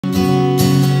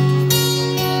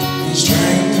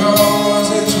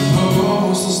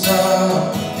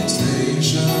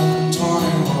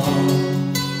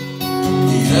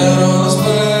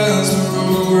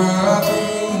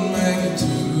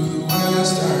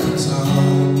Western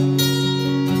sun.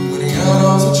 When he got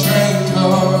off the train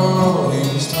car, he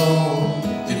was told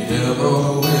that he'd have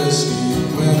all the whiskey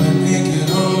and women he could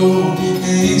hold.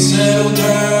 And he settled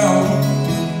down,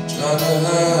 tried to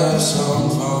have some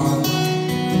fun.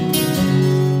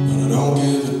 But I don't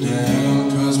give a damn,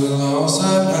 cause we lost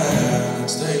that man at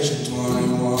Station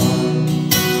 21.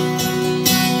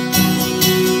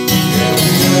 Yeah, we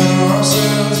had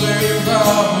ourselves a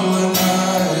revival at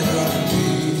night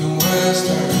underneath the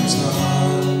Western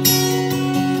sun.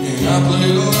 And I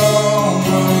played along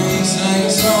while he sang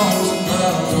songs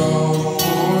about all the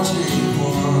wars he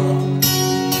won.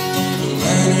 The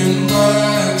man in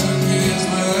black took his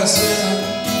last sip,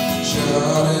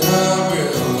 shouted out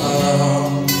real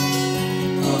loud,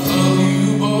 I love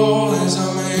you boys, I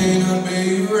may not be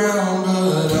around,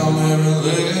 but I'll never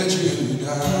let you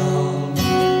down.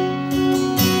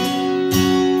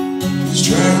 His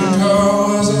train car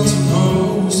wasn't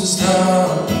supposed to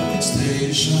stop at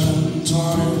Station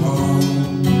 21.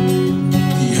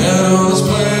 He had all his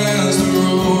plans to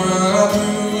roll right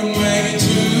through and make it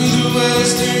to the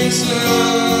western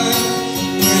side.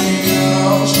 When he got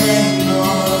off his train car,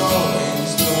 all he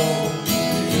was told, he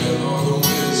had all the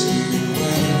whiskey and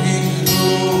women he could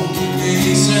hold. And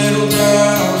he settled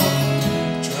down,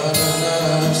 tried to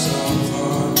have some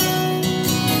fun.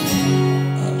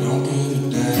 I don't give a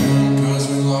damn, cause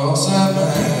we lost that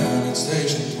man at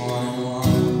Station 21.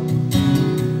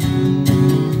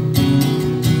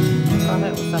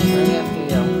 Comment with something right after you.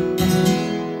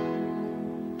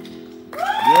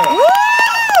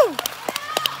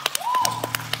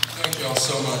 Thank y'all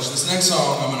so much. This next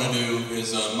song I'm going to do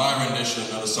is my rendition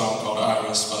of a song called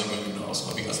Iris by the Goo Goo Dolls.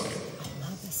 Hope you guys like it. I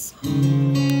love this song.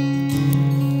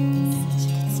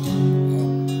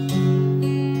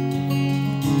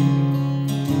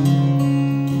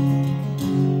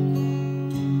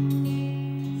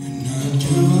 And I'd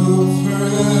give up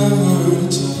forever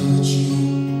to touch you,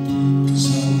 cause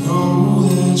I know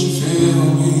that you feel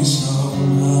me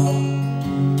somehow.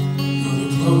 You're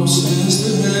the closest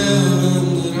to heaven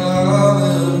that I'll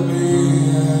ever be,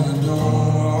 and I don't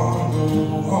wanna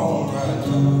go home right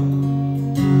now.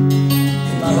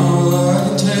 And all I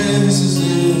can taste is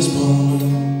this